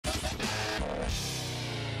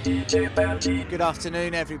DJ Benji. Good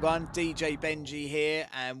afternoon, everyone. DJ Benji here,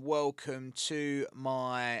 and welcome to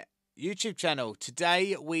my YouTube channel.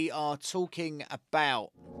 Today we are talking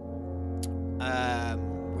about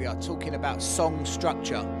song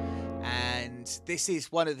structure, and this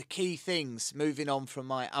is one of the key things. Moving on from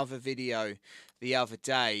my other video the other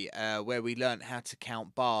day, where we learned how to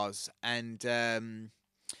count bars, and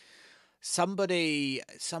somebody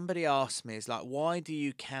asked me, "Is like, why do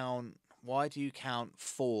you count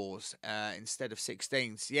fours instead of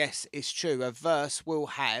 16s?" Yes, it's true. A verse will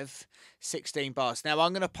have 16 bars. Now,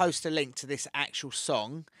 I'm going to post a link to this actual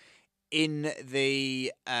song in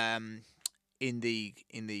the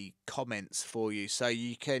comments for you, so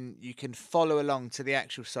you can follow along to the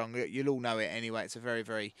actual song. You'll all know it anyway. It's a very,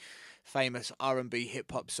 very famous R&B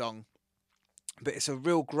hip hop song. But it's a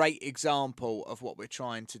real great example of what we're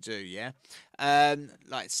trying to do, yeah?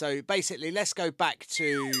 So basically, let's go back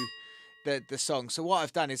to the song. So what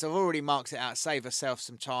I've done is I've already marked it out, save ourselves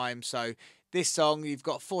some time. So this song, you've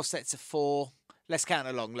got 4 sets of 4. Let's count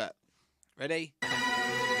along, look. Ready?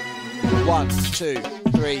 1, 2,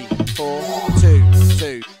 3, 4, 2,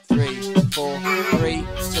 2, 3, 4, 3,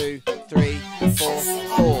 2, 3, 4,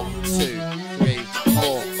 4, 2, 3,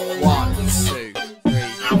 4, 1, 2, 3,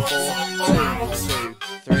 4, 2,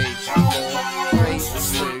 3, 4, 3,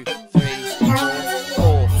 2, 3,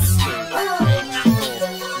 4, 4,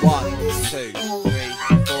 1, 2, 3,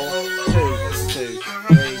 4, 2, 2,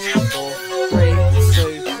 3, 4, 3,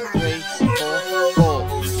 2, 3, 4, 4,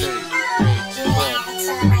 2, 3, 4.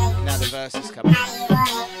 Now the verse is coming.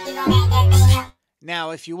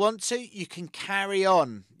 Now, if you want to, you can carry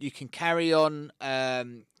on. You can carry on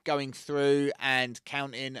going through and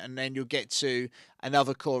counting, and then you'll get to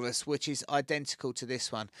another chorus, which is identical to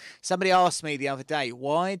this one. Somebody asked me the other day,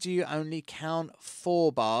 why do you only count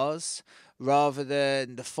 4 bars rather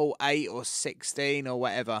than the full 8 or 16 or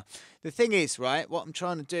whatever? The thing is, right, what I'm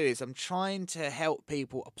trying to do is I'm trying to help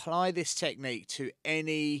people apply this technique to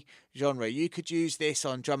any genre. You could use this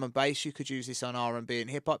on drum and bass, you could use this on R&B and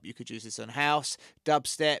hip hop, you could use this on house,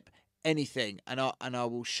 dubstep, anything, and I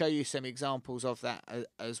will show you some examples of that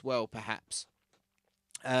as well, perhaps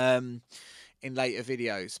in later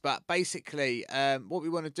videos. But basically, what we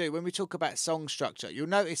want to do when we talk about song structure, you'll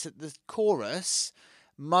notice that the chorus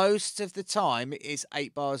most of the time is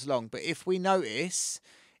 8 bars long. But if we notice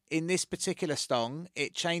in this particular song,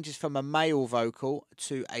 it changes from a male vocal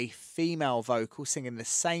to a female vocal singing the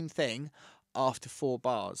same thing after 4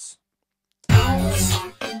 bars. 3,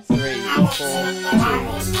 4, 2,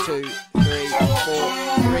 2, 3, 4,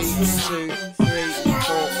 3, 2, 3,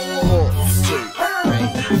 4, 4, 2, 3,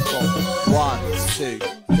 4, 1, 2,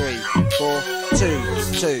 3, 4, 2,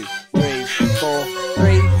 2, 3, 4,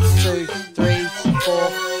 3, 2, 3, 4,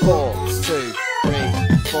 4, 2, 3,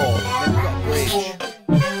 4. Then we've got a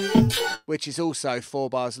bridge, which is also 4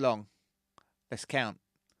 bars long. Let's count.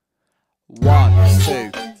 1,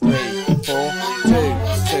 2, 3, 4, 2,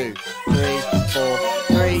 2, 3, 4,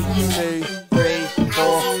 3, 2, 3,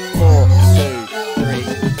 4, 4, 2, 3,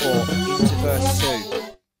 4, into verse 2.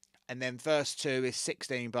 And then verse 2 is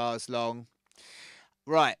 16 bars long.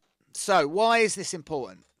 Right, so why is this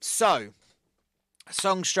important? So,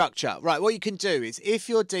 song structure. Right, what you can do is, if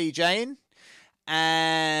you're DJing,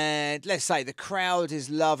 and let's say the crowd is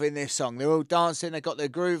loving this song, they're all dancing, they've got their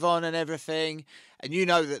groove on and everything, and you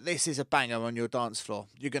know that this is a banger on your dance floor,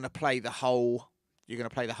 you're going to play the whole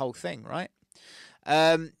thing, right?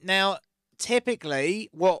 Now, typically,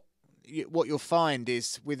 what you'll find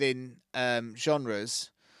is within genres,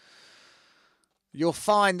 you'll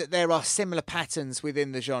find that there are similar patterns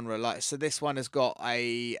within the genre. Like, so this one has got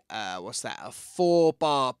a a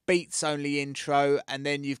 4-bar beats only intro, and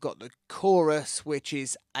then you've got the chorus, which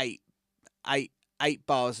is 8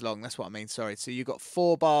 bars long. That's what I mean, sorry. So you've got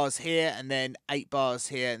 4 bars here, and then 8 bars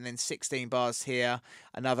here, and then 16 bars here,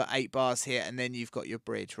 another 8 bars here, and then you've got your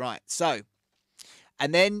bridge, right? So,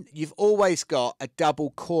 and then you've always got a double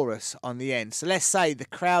chorus on the end. So let's say the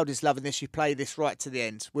crowd is loving this. You play this right to the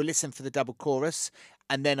end. We'll listen for the double chorus,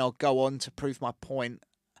 and then I'll go on to prove my point,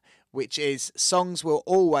 which is songs will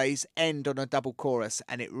always end on a double chorus,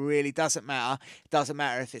 and it really doesn't matter. It doesn't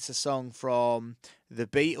matter if it's a song from the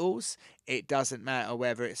Beatles. It doesn't matter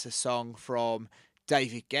whether it's a song from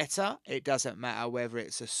David Guetta. It doesn't matter whether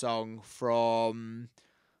it's a song from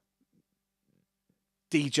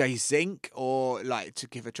DJ Zinc, or, like, to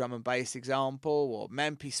give a drum and bass example, or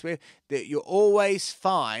Mampy Swift, that you'll always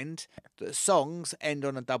find that songs end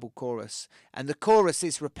on a double chorus, and the chorus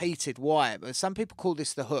is repeated. Why? Some people call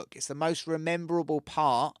this the hook. It's the most memorable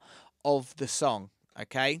part of the song,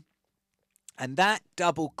 okay? And that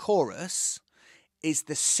double chorus is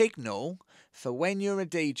the signal for when you're a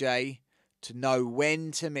DJ to know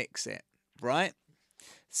when to mix it, right?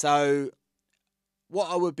 So what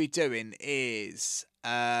I would be doing is,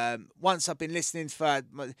 once I've been listening for,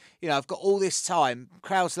 I've got all this time,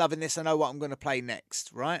 crowd's loving this, I know what I'm going to play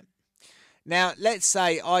next, right? Now, let's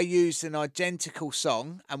say I used an identical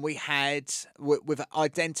song and we had, with an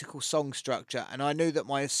identical song structure, and I knew that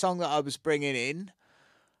my song that I was bringing in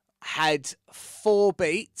had 4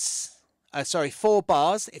 bars.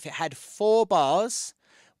 If it had 4 bars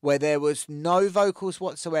where there was no vocals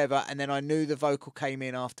whatsoever, and then I knew the vocal came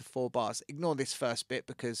in after 4 bars. Ignore this first bit,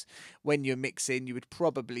 because when you're mixing, you would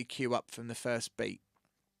probably cue up from the first beat.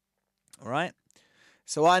 All right?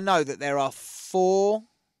 So I know that there are 4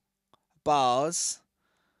 bars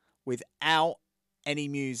without any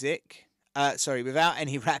music. Without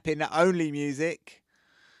any rapping, only music.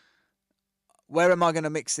 Where am I going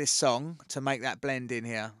to mix this song to make that blend in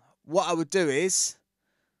here? What I would do is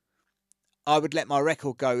I would let my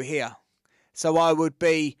record go here. So I would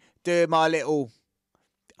be doing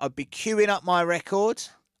I'd be queuing up my record,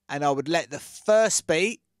 and I would let the first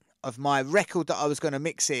beat of my record that I was going to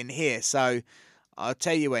mix in here. So I'll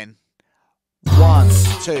tell you when. 1,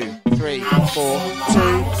 2, 3, 4,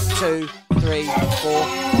 2, 2, 3, 4,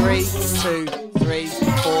 3, 2, 3,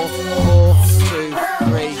 4, 4, 2,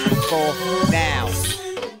 3, 4. Now,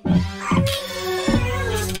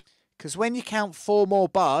 because when you count 4 more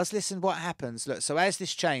bars, listen what happens. Look, so as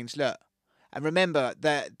this change, look, and remember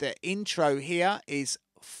that the intro here is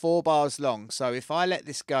 4 bars long. So if I let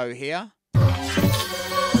this go here,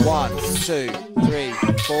 1, 2, 3,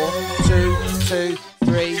 4, 2, 2,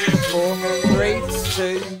 3, 4, 3,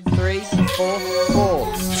 2, 3, 4,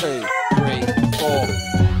 4, 2, 3, 4.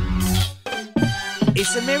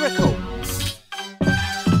 It's a miracle.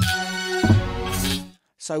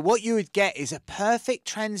 So what you would get is a perfect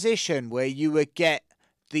transition where you would get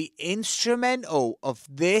the instrumental of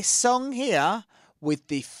this song here with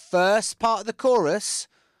the first part of the chorus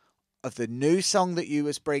of the new song that you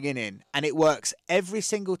was bringing in. And it works every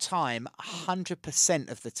single time, 100%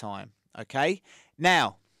 of the time. Okay?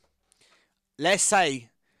 Now, let's say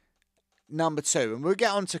number 2, and we'll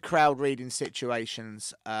get on to crowd reading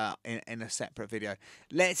situations in a separate video.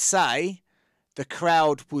 Let's say the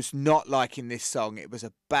crowd was not liking this song. It was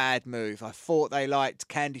a bad move. I thought they liked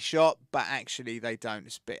Candy Shop, but actually they don't.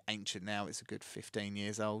 It's a bit ancient now. It's a good 15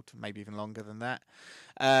 years old, maybe even longer than that.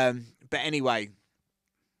 But anyway,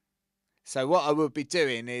 so what I would be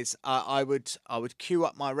doing is I would cue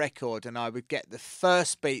up my record, and I would get the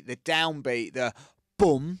first beat, the downbeat, the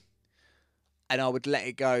boom, and I would let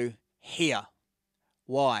it go here.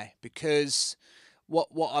 Why? Because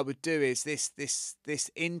what I would do is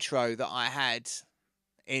this intro that I had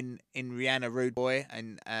in Rihanna Rude Boy,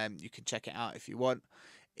 and you can check it out if you want,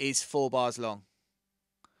 is 4 bars long.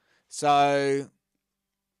 So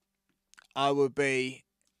I would be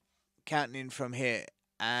counting in from here,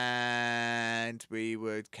 and we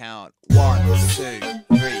would count 1, 2, 3, 4,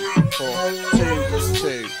 2,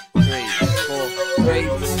 2, 3, 4, 3,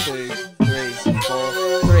 2, 3, 4,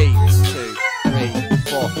 3, 2, 3,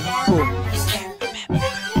 4. Boom.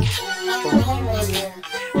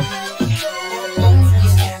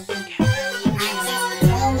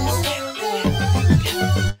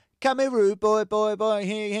 Come here, rude boy,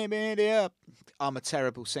 hear me up. I'm a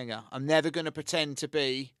terrible singer. I'm never going to pretend to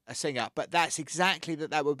be a singer, but that's exactly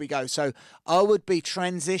that would be go. So I would be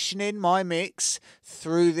transitioning my mix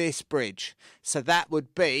through this bridge. So that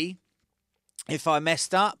would be if I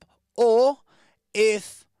messed up, or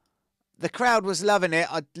if the crowd was loving it,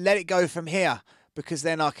 I'd let it go from here, because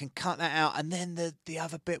then I can cut that out, and then the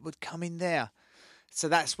other bit would come in there. So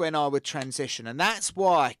that's when I would transition. And that's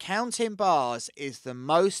why counting bars is the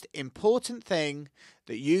most important thing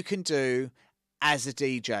that you can do as a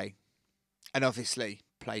DJ. And obviously,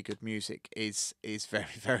 play good music is very,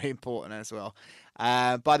 very important as well.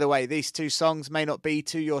 By the way, these 2 songs may not be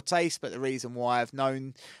to your taste, but the reason why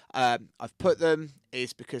I've put them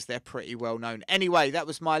is because they're pretty well known. Anyway, that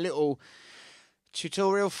was my little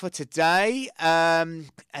tutorial for today,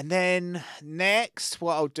 and then next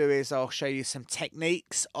what I'll do is I'll show you some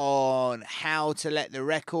techniques on how to let the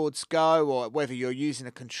records go, or whether you're using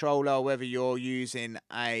a controller, or whether you're using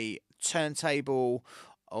a turntable,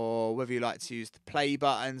 or whether you like to use the play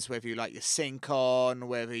buttons, whether you like your sync on,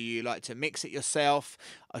 whether you like to mix it yourself.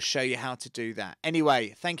 I'll show you how to do that.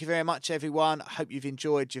 Anyway, thank you very much, everyone. I hope you've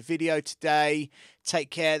enjoyed your video today. Take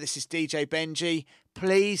care. This is DJ Benji.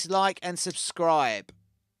 Please like and subscribe,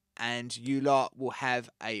 and you lot will have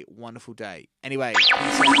a wonderful day. Anyway, peace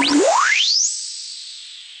out.